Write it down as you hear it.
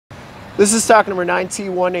This is stock number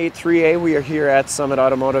 9T183A. We are here at Summit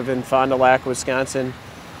Automotive in Fond du Lac, Wisconsin.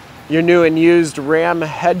 Your new and used Ram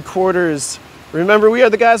headquarters. Remember, we are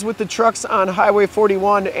the guys with the trucks on Highway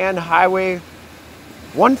 41 and Highway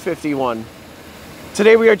 151.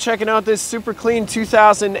 Today we are checking out this super clean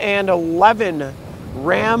 2011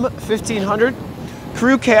 Ram 1500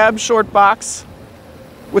 crew cab short box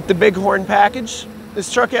with the Bighorn package. This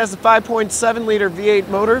truck has a 5.7 liter V8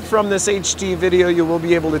 motor. From this HD video, you will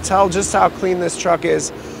be able to tell just how clean this truck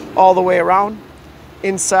is all the way around,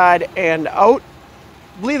 inside and out.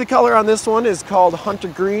 I believe the color on this one is called Hunter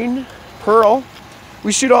Green Pearl.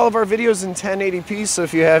 We shoot all of our videos in 1080p, so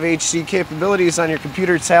if you have HD capabilities on your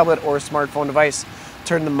computer, tablet, or smartphone device,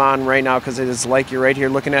 turn them on right now because it is like you're right here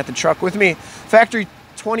looking at the truck with me. Factory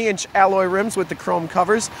 20-inch alloy rims with the chrome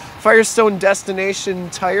covers, Firestone Destination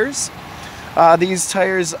tires. These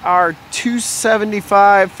tires are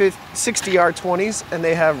 275 60 R20s, and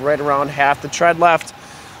they have right around half the tread left.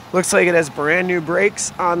 Looks like it has brand new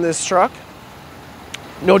brakes on this truck.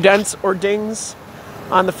 No dents or dings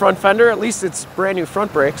on the front fender, at least it's brand new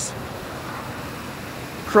front brakes.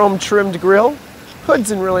 Chrome trimmed grille.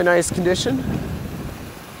 Hood's in really nice condition.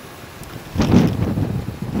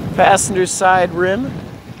 Passenger side rim,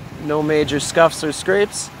 no major scuffs or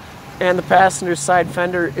scrapes. And the passenger side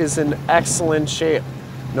fender is in excellent shape.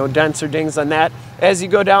 No dents or dings on that. As you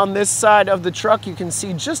go down this side of the truck, you can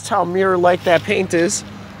see just how mirror-like that paint is,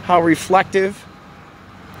 how reflective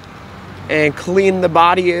and clean the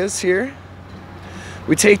body is here.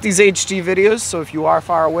 We take these HD videos, so if you are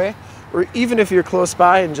far away, or even if you're close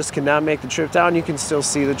by and just cannot make the trip down, you can still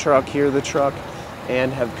see the truck, hear the truck,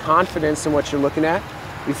 and have confidence in what you're looking at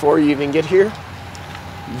before you even get here.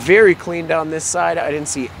 Very clean down this side. I didn't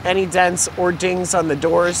see any dents or dings on the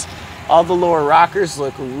doors. All the lower rockers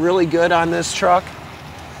look really good on this truck.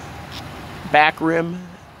 Back rim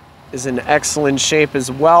is in excellent shape as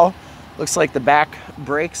well. Looks like the back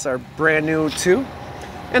brakes are brand new too.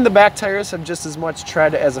 And the back tires have just as much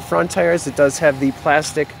tread as the front tires. It does have the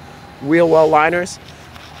plastic wheel well liners,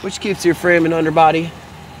 which keeps your frame and underbody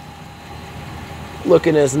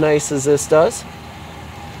looking as nice as this does.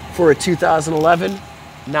 For a 2011,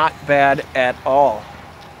 not bad at all.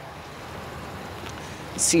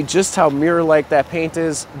 See just how mirror-like that paint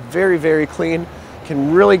is. Very, very clean.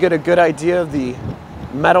 Can really get a good idea of the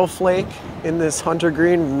metal flake in this Hunter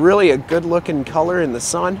Green. Really a good looking color in the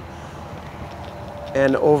sun.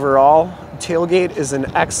 And overall, tailgate is in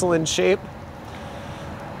excellent shape.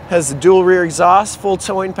 Has the dual rear exhaust, full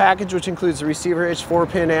towing package, which includes the receiver hitch,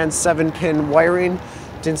 4-pin and 7-pin wiring.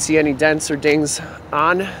 Didn't see any dents or dings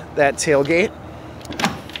on that tailgate.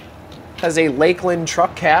 Has a Lakeland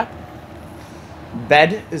truck cap.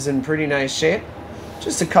 Bed is in pretty nice shape.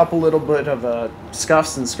 Just a couple little bit of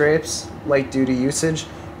scuffs and scrapes, light duty usage.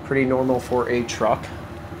 Pretty normal for a truck.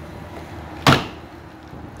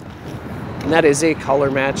 And that is a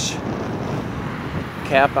color match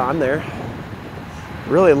cap on there.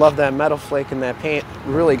 Really love that metal flake in that paint.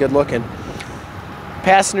 Really good looking.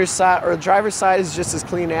 Passenger side, or driver's side, is just as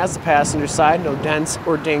clean as the passenger side. No dents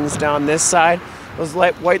or dings down this side. Those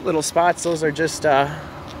white little spots, those are just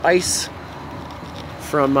ice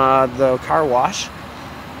from the car wash.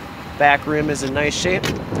 Back rim is in nice shape.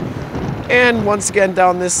 And once again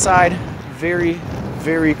down this side, very,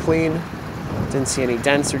 very clean. Didn't see any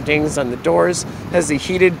dents or dings on the doors. Has the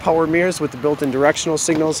heated power mirrors with the built-in directional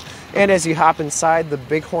signals. And as you hop inside, the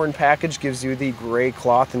Bighorn package gives you the gray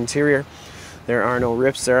cloth interior. There are no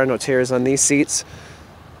rips, there are no tears on these seats.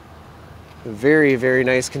 Very, very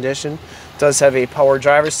nice condition. Does have a power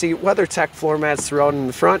driver's seat, WeatherTech floor mats throughout in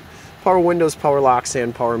the front, power windows, power locks,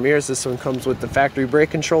 and power mirrors. This one comes with the factory brake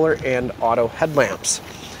controller and auto headlamps.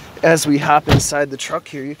 As we hop inside the truck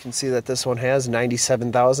here, you can see that this one has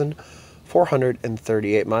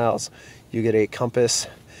 97,438 miles. You get a compass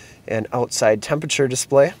and outside temperature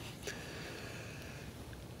display.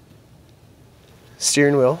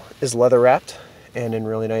 Steering wheel is leather wrapped and in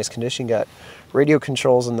really nice condition. You got radio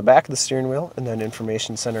controls in the back of the steering wheel, and then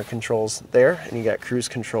information center controls there, and you got cruise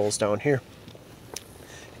controls down here.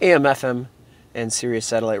 AM, FM, and Sirius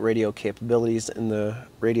satellite radio capabilities in the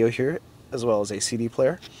radio here, as well as a CD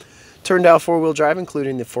player. Turned out four-wheel drive,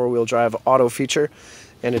 including the four-wheel drive auto feature,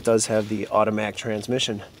 and it does have the automatic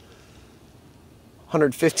transmission.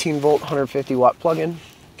 115 volt, 150 watt plug-in.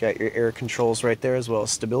 Got your air controls right there, as well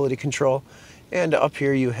as stability control. And up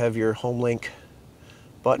here you have your HomeLink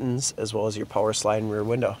buttons, as well as your power slide and rear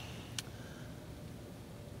window.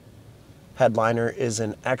 Headliner is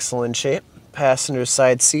in excellent shape. Passenger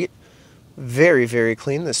side seat, very, very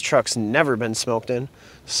clean. This truck's never been smoked in.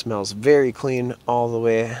 Smells very clean all the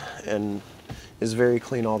way, and is very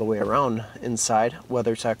clean all the way around inside.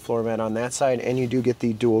 WeatherTech floor mat on that side, and you do get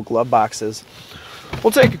the dual glove boxes.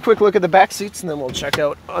 We'll take a quick look at the back seats and then we'll check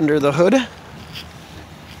out under the hood.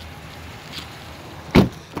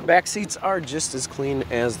 Back seats are just as clean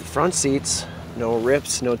as the front seats. No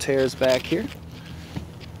rips, no tears back here.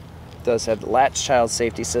 It does have the latch child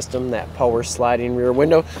safety system, that power sliding rear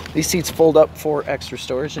window. These seats fold up for extra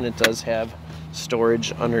storage, and it does have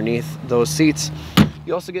storage underneath those seats.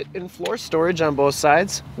 You also get in-floor storage on both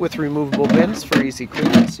sides with removable bins for easy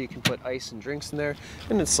cleaning, so you can put ice and drinks in there,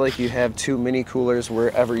 and it's like you have 2 mini coolers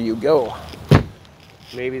wherever you go.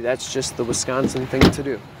 Maybe that's just the Wisconsin thing to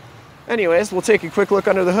do. Anyways, we'll take a quick look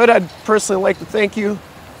under the hood. I'd personally like to thank you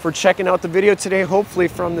for checking out the video today. Hopefully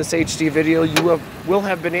from this HD video you will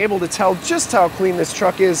have been able to tell just how clean this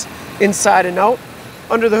truck is inside and out.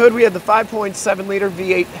 Under the hood we have the 5.7 liter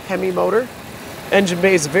V8 Hemi motor. Engine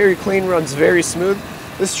bay is very clean, runs very smooth.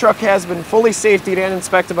 This truck has been fully safetied and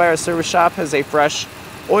inspected by our service shop, has a fresh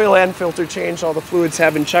oil and filter change. All the fluids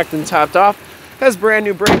have been checked and topped off. Has brand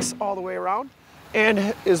new brakes all the way around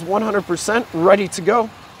and is 100% ready to go.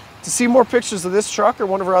 To see more pictures of this truck or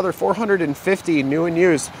one of our other 450 new and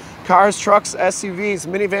used cars, trucks, SUVs,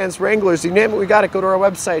 minivans, Wranglers, you name it, we got it. Go to our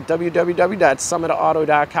website,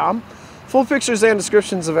 www.summitauto.com. Full pictures and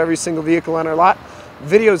descriptions of every single vehicle on our lot.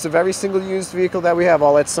 Videos of every single used vehicle that we have,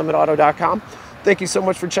 all at summitauto.com. Thank you so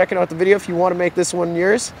much for checking out the video. If you want to make this one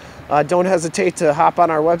yours, don't hesitate to hop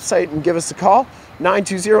on our website and give us a call,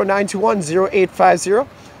 920-921-0850.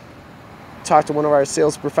 Talk to one of our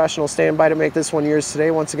sales professionals. Stand by to make this one yours today.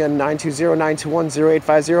 Once again,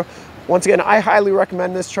 920-921-0850. Once again, I highly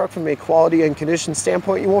recommend this truck from a quality and condition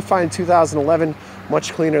standpoint. You won't find 2011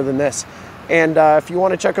 much cleaner than this. And if you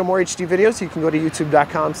want to check out more HD videos, you can go to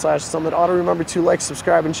youtube.com/summitauto. Remember to like,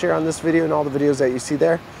 subscribe, and share on this video and all the videos that you see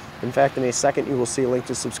there. In fact, in a second, you will see a link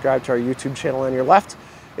to subscribe to our YouTube channel on your left,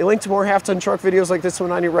 a link to more half-ton truck videos like this one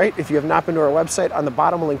on your right. If you have not been to our website, on the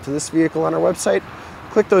bottom, a link to this vehicle on our website.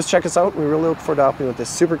 Click those, check us out. We really look forward to helping you with this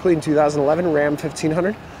super clean 2011 Ram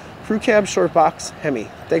 1500 Crew Cab Short Box Hemi.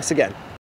 Thanks again.